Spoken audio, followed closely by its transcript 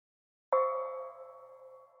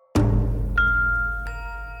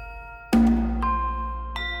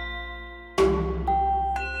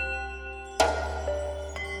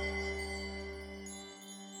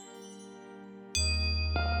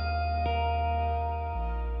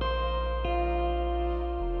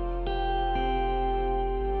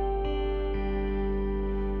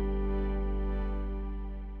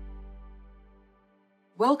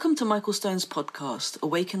Welcome to Michael Stone's podcast,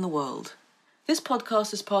 Awaken the World. This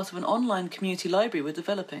podcast is part of an online community library we're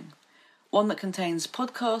developing, one that contains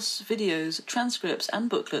podcasts, videos, transcripts,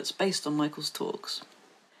 and booklets based on Michael's talks.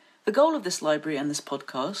 The goal of this library and this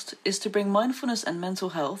podcast is to bring mindfulness and mental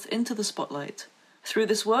health into the spotlight. Through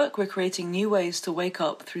this work, we're creating new ways to wake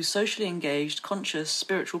up through socially engaged, conscious,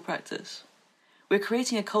 spiritual practice. We're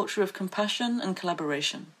creating a culture of compassion and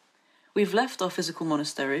collaboration. We've left our physical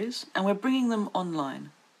monasteries, and we're bringing them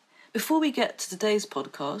online. Before we get to today's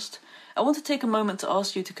podcast, I want to take a moment to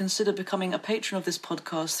ask you to consider becoming a patron of this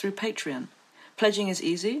podcast through Patreon. Pledging is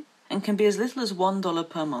easy and can be as little as $1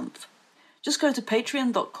 per month. Just go to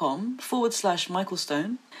patreon.com/Michael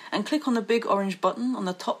Stone and click on the big orange button on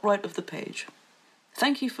the top right of the page.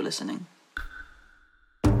 Thank you for listening.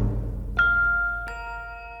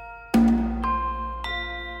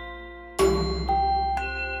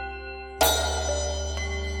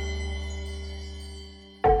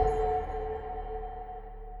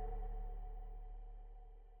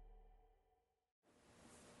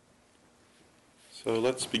 So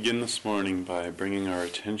let's begin this morning by bringing our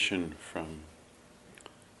attention from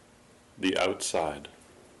the outside.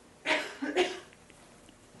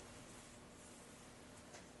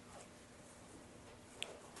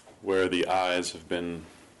 Where the eyes have been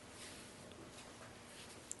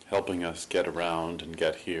helping us get around and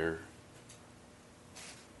get here.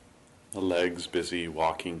 The legs busy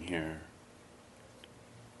walking here.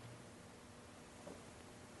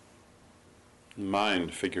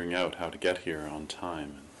 Mind figuring out how to get here on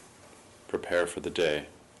time and prepare for the day.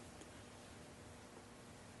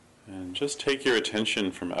 And just take your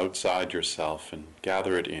attention from outside yourself and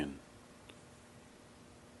gather it in.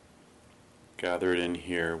 Gather it in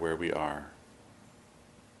here where we are.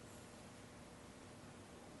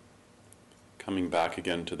 Coming back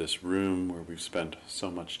again to this room where we've spent so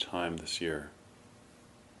much time this year.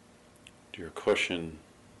 To your cushion.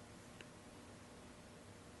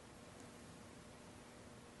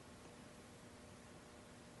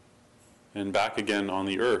 And back again on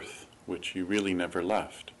the earth, which you really never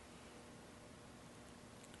left.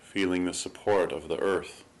 Feeling the support of the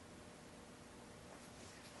earth.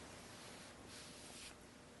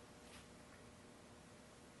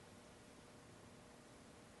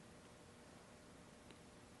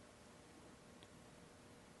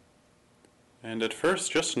 And at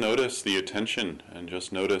first, just notice the attention, and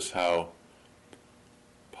just notice how,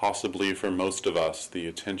 possibly for most of us, the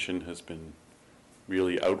attention has been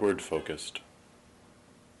really outward focused.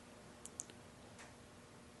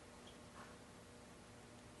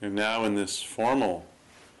 And now in this formal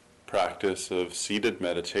practice of seated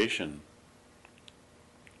meditation,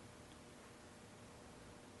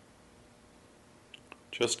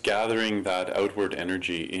 just gathering that outward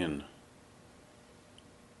energy in.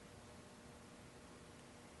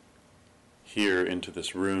 Here into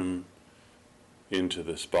this room, into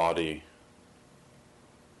this body,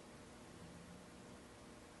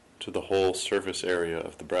 to the whole surface area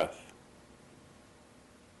of the breath.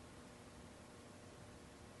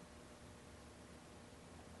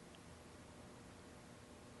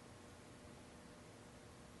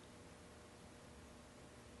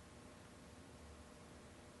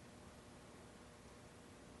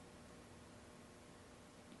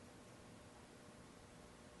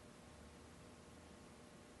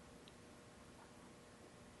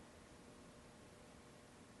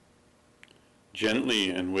 Gently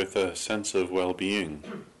and with a sense of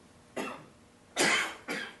well-being. And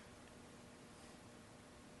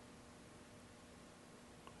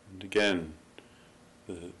again,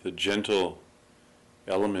 the gentle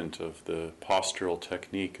element of the postural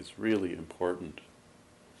technique is really important.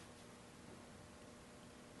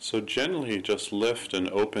 So gently just lift and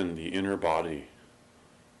open the inner body.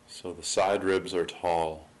 So the side ribs are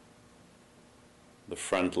tall. The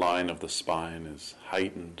front line of the spine is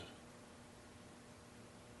heightened.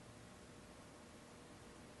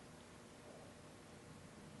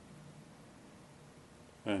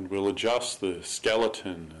 And we'll adjust the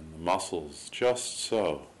skeleton and the muscles just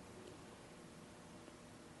so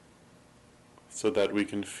that we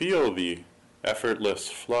can feel the effortless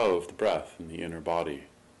flow of the breath in the inner body.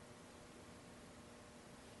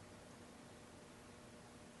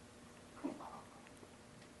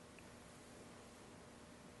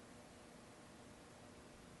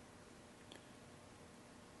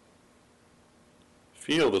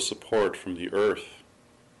 Feel the support from the earth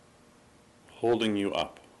holding you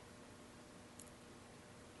up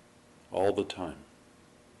all the time,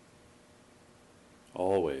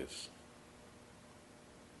 always.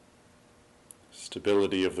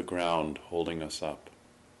 Stability of the ground holding us up.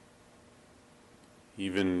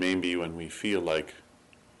 Even maybe when we feel like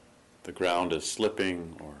the ground is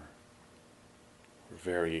slipping or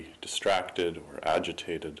very distracted or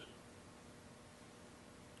agitated.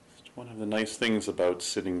 One of the nice things about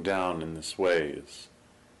sitting down in this way is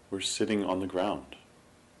we're sitting on the ground.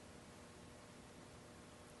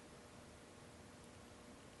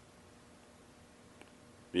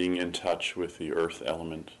 Being in touch with the earth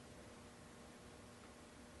element.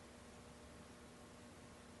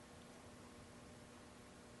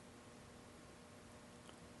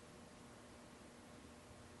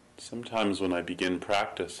 Sometimes when I begin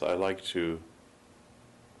practice, I like to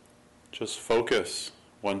just focus,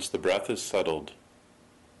 once the breath is settled,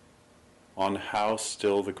 on how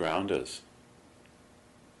still the ground is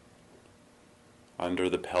under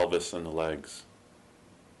the pelvis and the legs.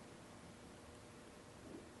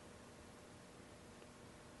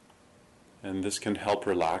 And this can help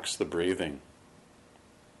relax the breathing.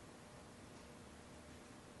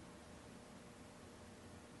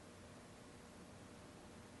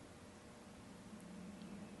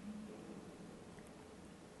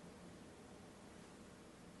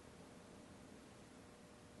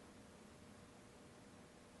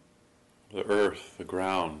 The earth, the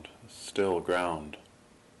ground, the still ground,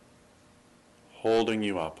 holding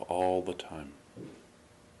you up all the time.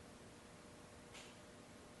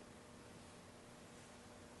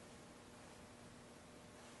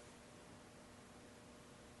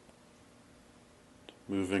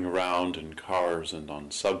 Moving around in cars and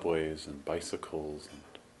on subways and bicycles and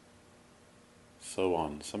so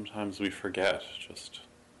on. Sometimes we forget just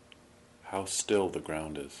how still the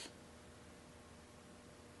ground is.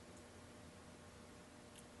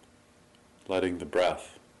 Letting the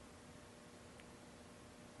breath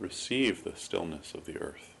receive the stillness of the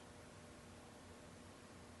earth.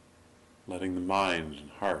 Letting the mind and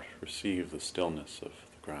heart receive the stillness of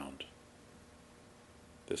the ground,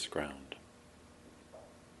 this ground.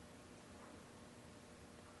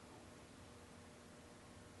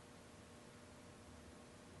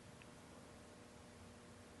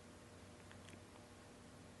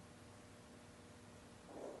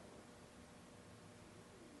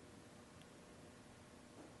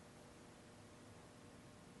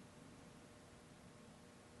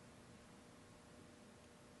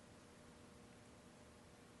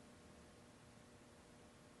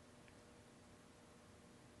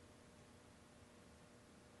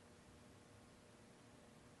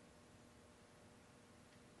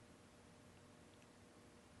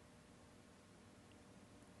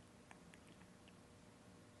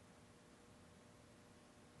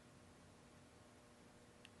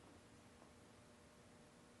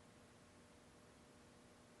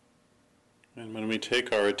 And when we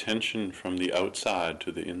take our attention from the outside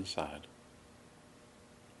to the inside,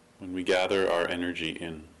 when we gather our energy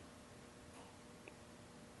in,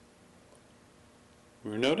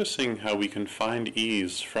 we're noticing how we can find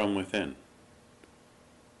ease from within.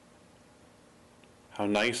 How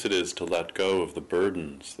nice it is to let go of the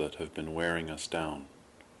burdens that have been wearing us down.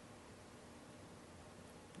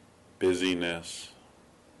 Busyness,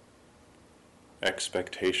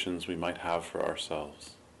 expectations we might have for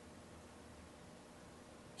ourselves.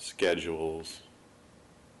 Schedules,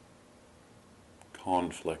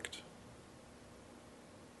 conflict.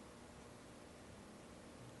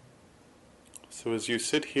 So as you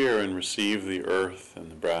sit here and receive the earth and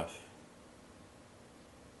the breath,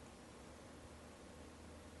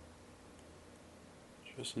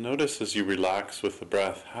 just notice as you relax with the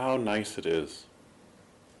breath how nice it is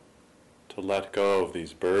to let go of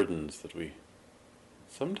these burdens that we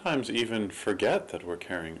sometimes even forget that we're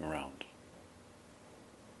carrying around.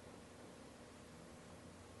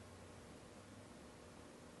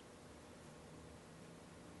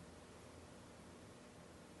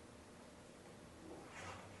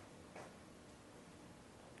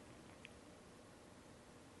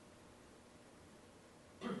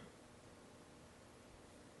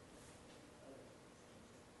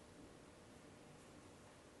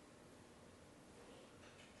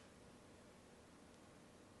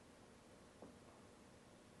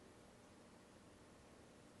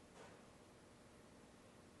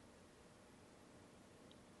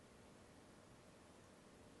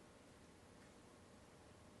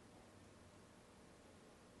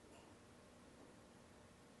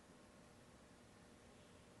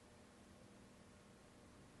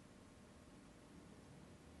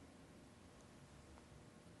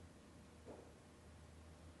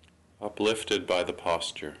 Uplifted by the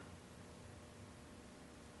posture.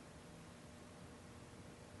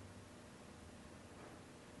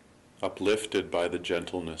 Uplifted by the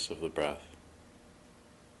gentleness of the breath.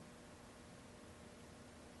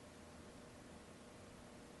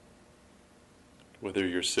 whether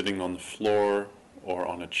you're sitting on the floor or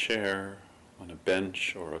on a chair, on a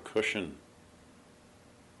bench or a cushion.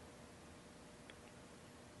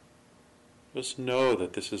 Just know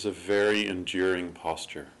that this is a very enduring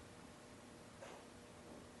posture.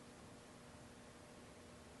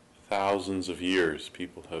 Thousands of years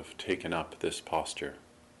people have taken up this posture,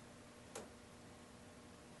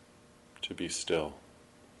 to be still.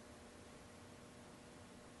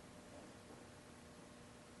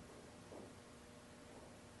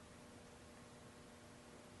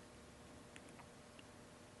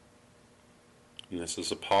 And this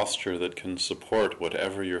is a posture that can support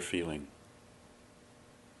whatever you're feeling.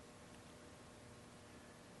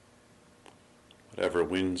 Whatever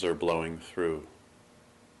winds are blowing through.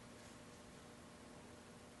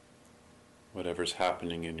 Whatever's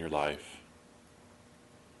happening in your life.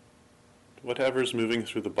 Whatever's moving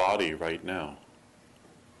through the body right now.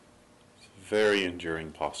 It's a very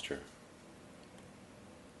enduring posture.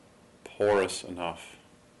 Porous enough,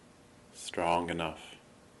 strong enough.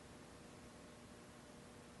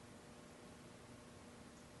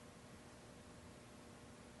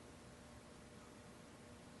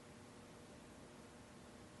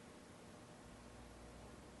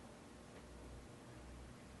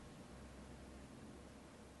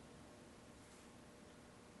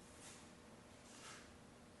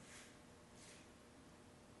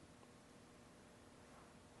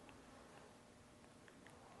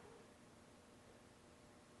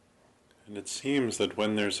 And it seems that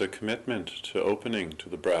when there's a commitment to opening to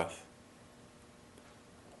the breath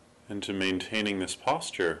and to maintaining this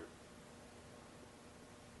posture,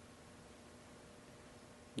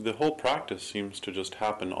 the whole practice seems to just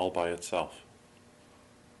happen all by itself.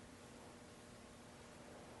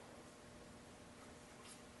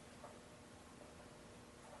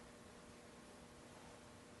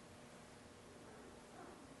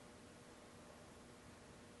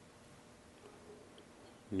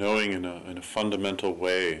 Knowing in a fundamental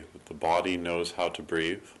way that the body knows how to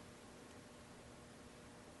breathe,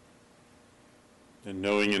 and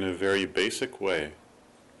knowing in a very basic way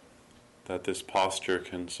that this posture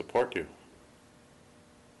can support you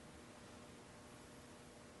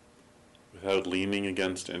without leaning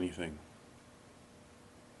against anything.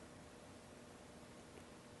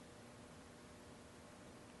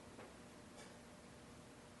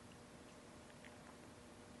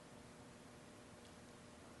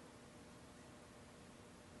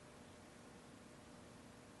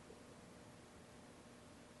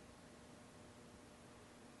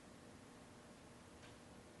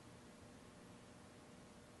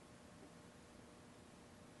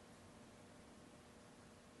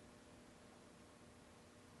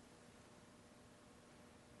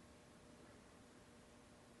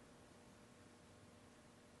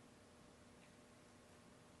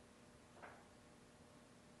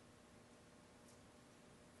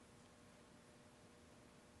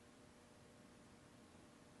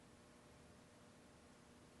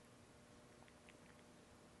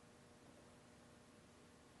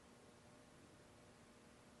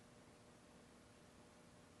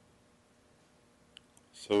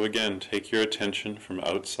 So again, take your attention from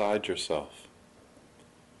outside yourself.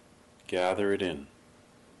 Gather it in.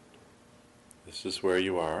 This is where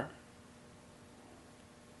you are.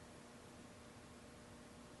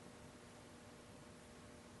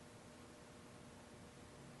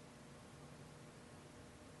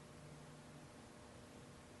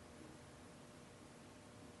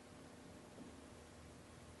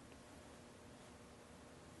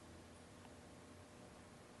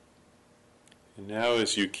 And now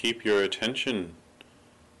as you keep your attention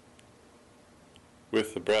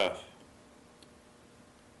with the breath,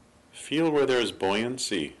 feel where there is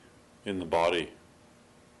buoyancy in the body.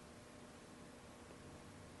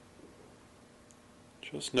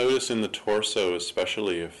 Just notice in the torso,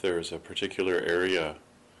 especially if there is a particular area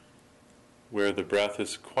where the breath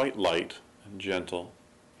is quite light and gentle.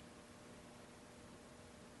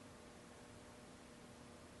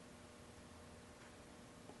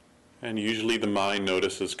 And usually the mind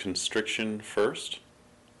notices constriction first.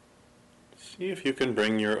 See if you can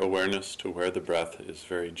bring your awareness to where the breath is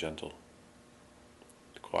very gentle,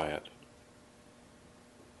 quiet.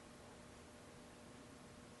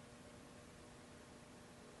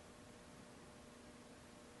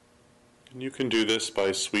 And you can do this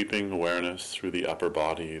by sweeping awareness through the upper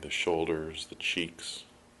body, the shoulders, the cheeks,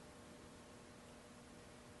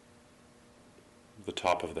 the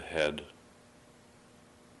top of the head.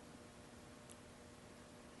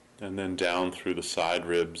 And then down through the side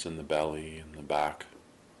ribs and the belly and the back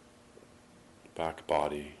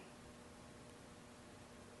body.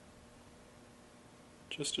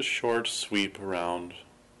 Just a short sweep around,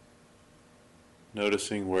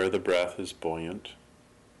 noticing where the breath is buoyant.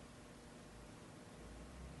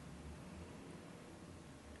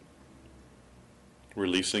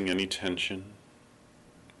 Releasing any tension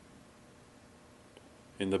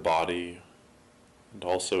in the body and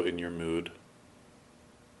also in your mood.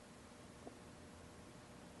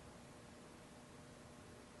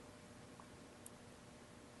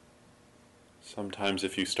 Sometimes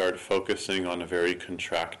if you start focusing on a very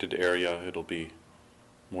contracted area, it'll be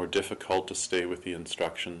more difficult to stay with the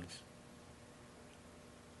instructions.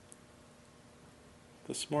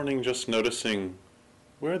 This morning, just noticing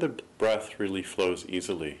where the breath really flows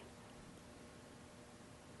easily.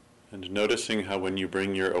 And noticing how when you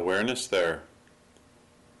bring your awareness there,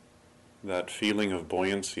 that feeling of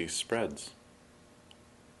buoyancy spreads.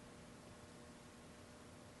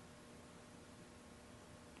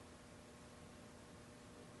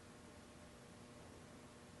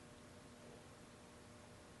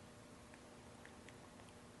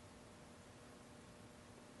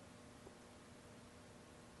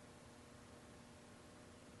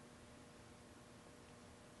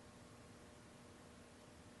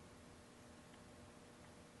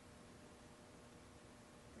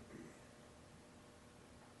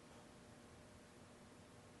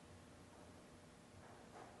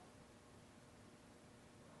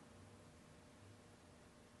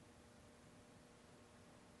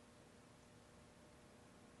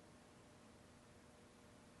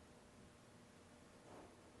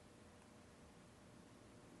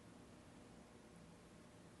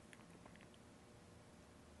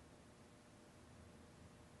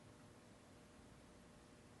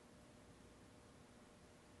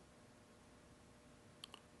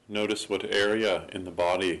 Notice what area in the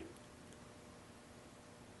body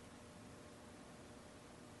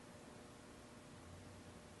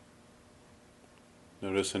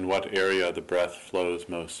Notice in what area the breath flows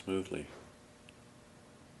most smoothly.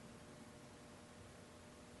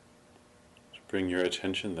 Just bring your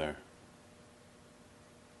attention there.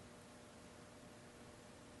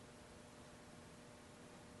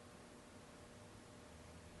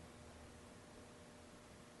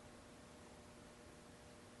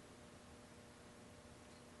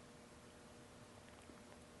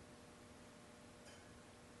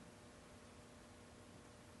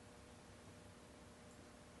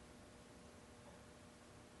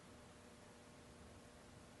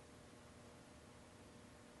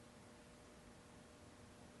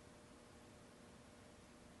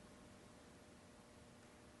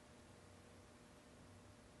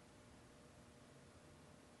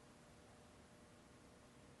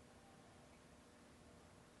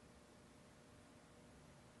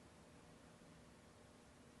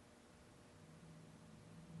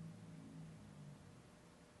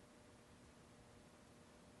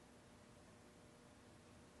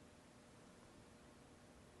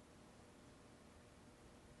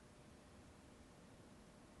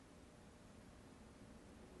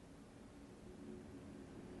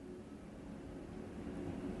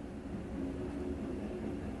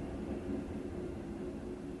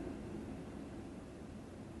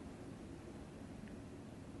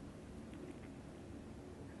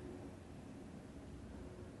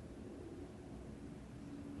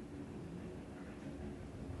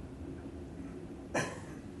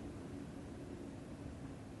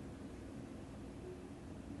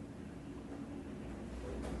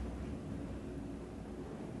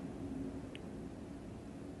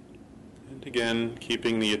 And again,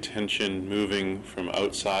 keeping the attention moving from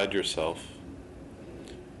outside yourself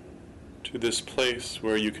to this place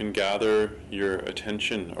where you can gather your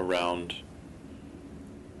attention around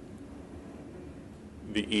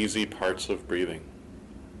the easy parts of breathing.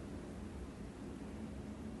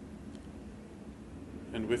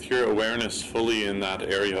 And with your awareness fully in that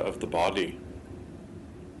area of the body,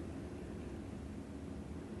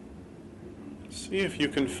 see if you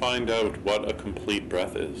can find out what a complete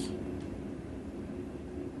breath is.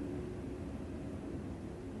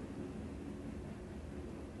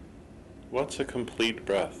 What's a complete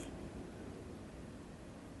breath?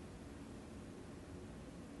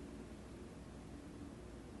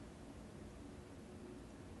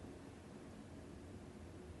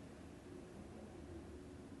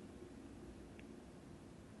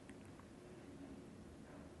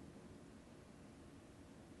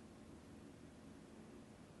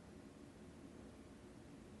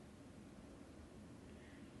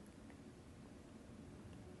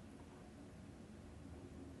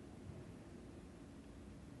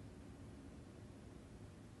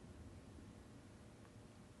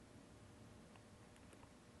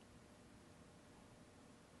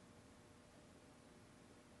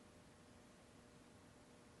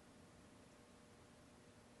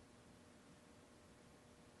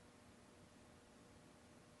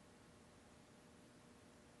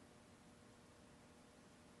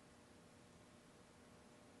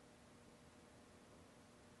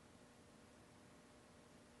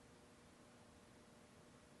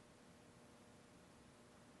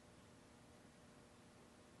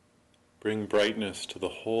 Bring brightness to the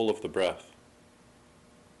whole of the breath.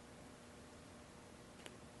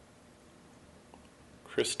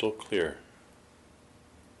 Crystal clear.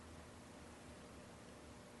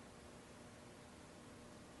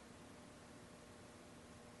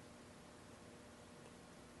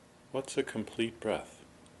 What's a complete breath?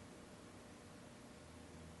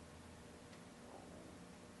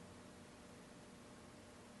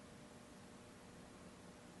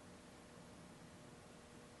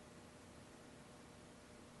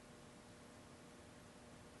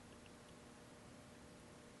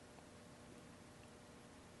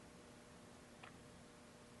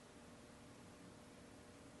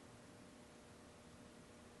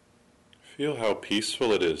 Feel how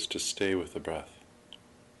peaceful it is to stay with the breath.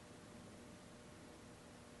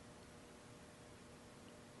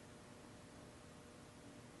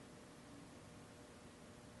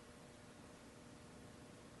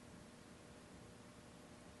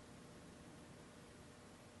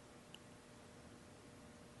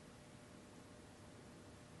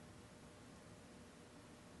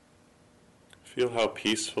 Feel how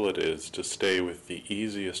peaceful it is to stay with the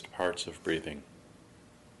easiest parts of breathing.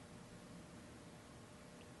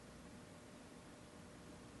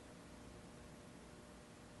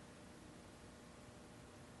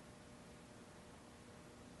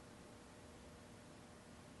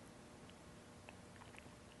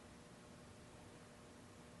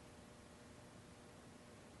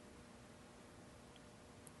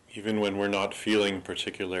 Even when we're not feeling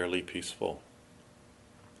particularly peaceful,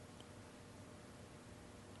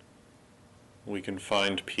 we can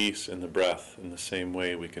find peace in the breath in the same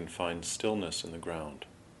way we can find stillness in the ground.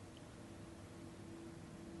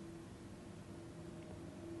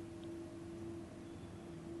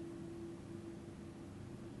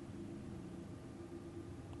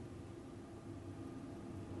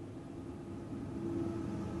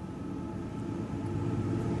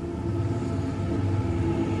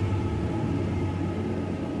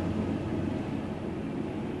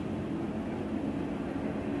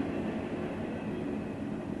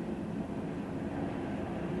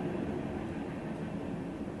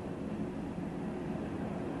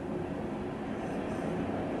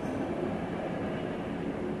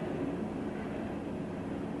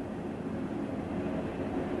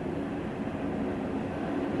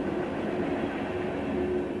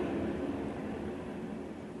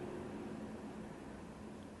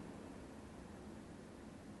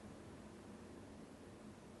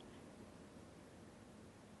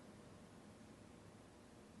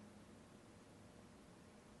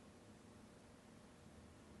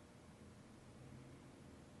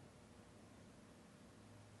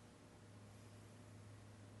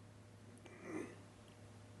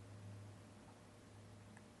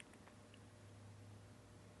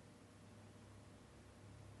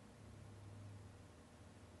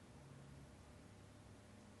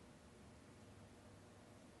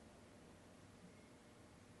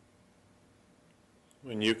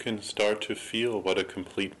 When you can start to feel what a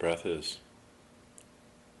complete breath is,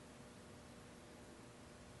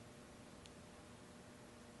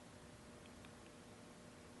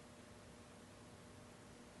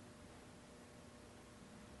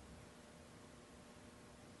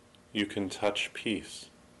 you can touch peace.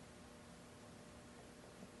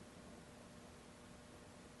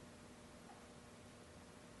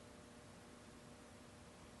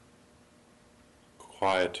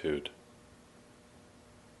 Quietude.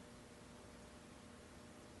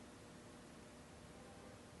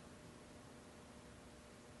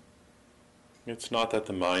 It's not that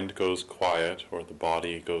the mind goes quiet or the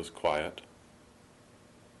body goes quiet,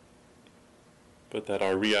 but that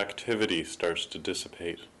our reactivity starts to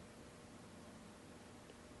dissipate.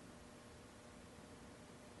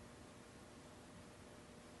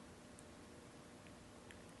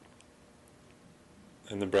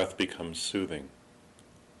 And the breath becomes soothing.